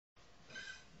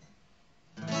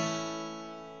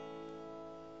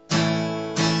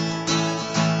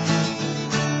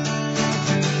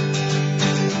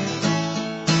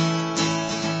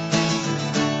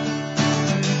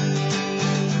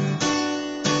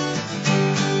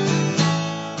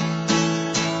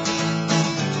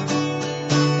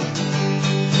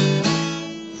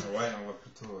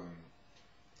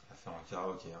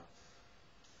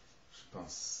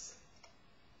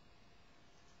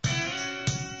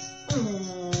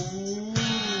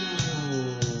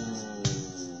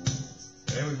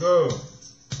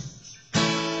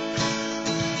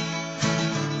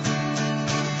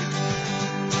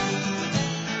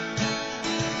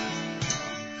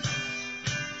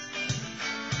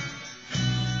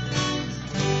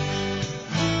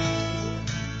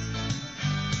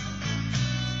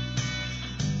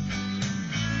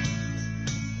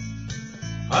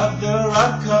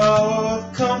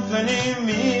record company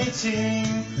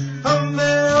meeting, a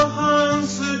male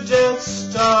hunts a dead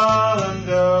star and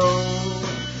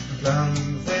and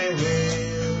they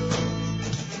will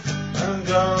and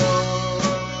go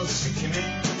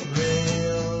sickening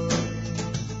real.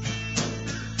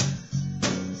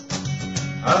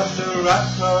 At the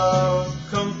record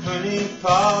company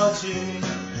party,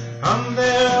 a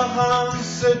male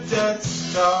hunts a dead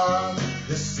star.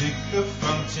 The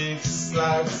sycophantic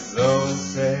slags all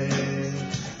say,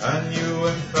 and you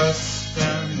went first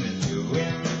and you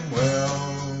win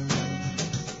well.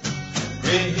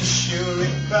 Reissue,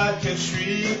 repackage,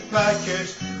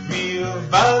 real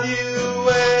value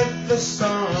with the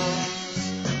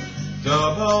songs.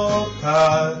 Double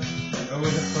pack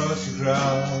with a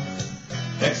photograph,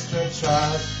 extra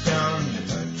track down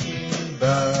the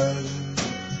keyboard.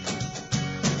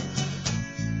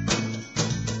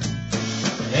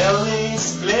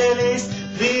 Playlist,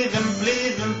 bleed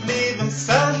them,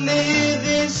 sadly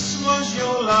this was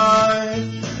your life.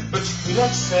 But you could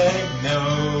have said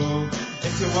no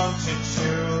if you wanted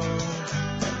to.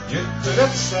 You could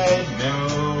have said no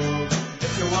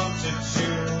if you wanted to.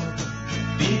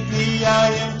 BPI,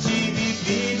 MTV,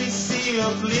 BBC,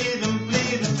 or bleed them,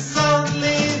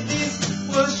 sadly this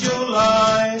was your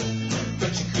life.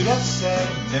 But you could have said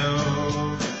no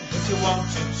if you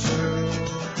wanted to.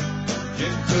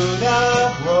 You could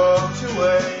have walked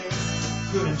away,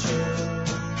 couldn't you?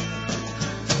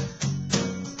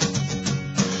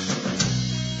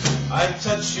 I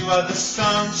touched you at the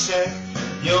sound check.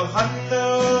 You had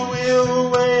no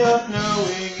real way of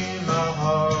knowing in my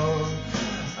heart.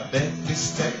 I bet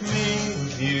this take me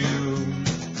with you.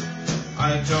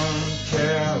 I don't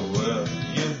care where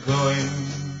you're going,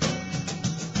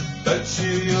 but to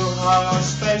your heart,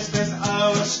 space, I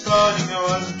was starting, I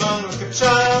was born like a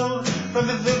child. From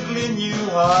the ugly new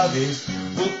hobbies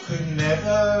we could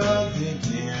never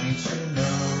begin to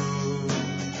know.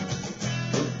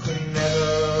 We could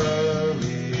never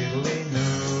really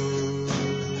know.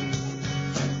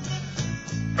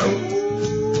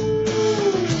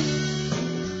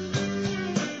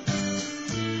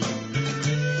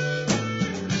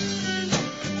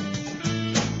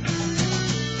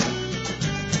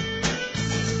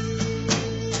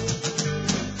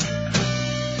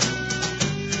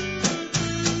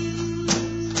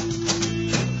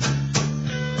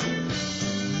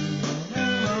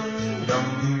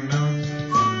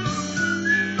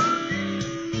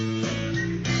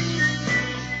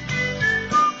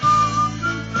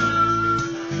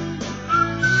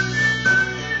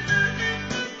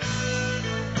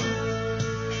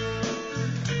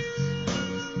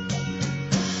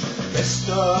 Best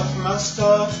of my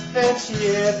stuff that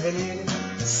you ever needed,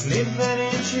 slipping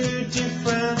into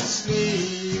different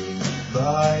sleep.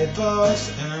 Buy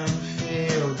bus and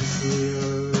feel the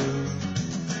thrill.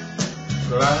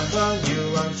 Climb on you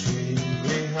on tree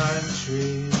behind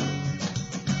tree.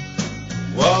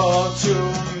 Walk to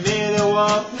middle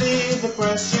walk, leave the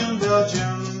Prussian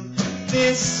Belgium.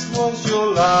 This was your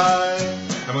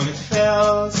life, and when it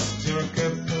fails to a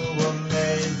couple or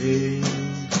maybe,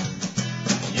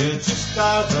 you're just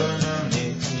out on an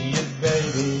idiot,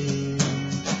 baby.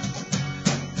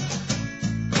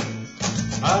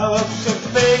 I watch your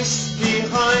face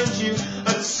behind you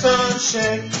at the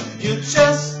sunset. You're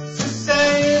just the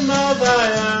same as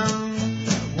I am.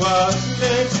 What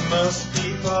makes most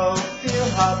people feel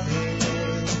happy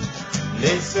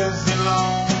leads us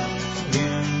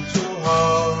longing to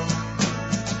harm.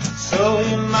 So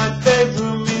in my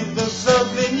bedroom with those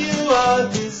ugly new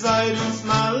hobbies, I don't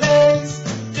my legs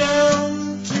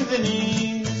down to the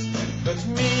knees, but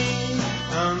me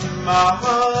and my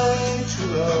high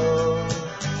true love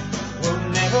will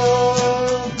never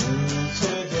meet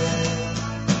again.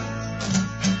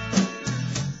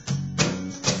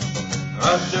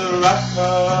 At the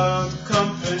record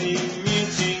company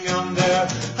meeting on their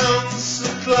hands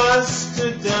at last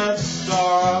to dance.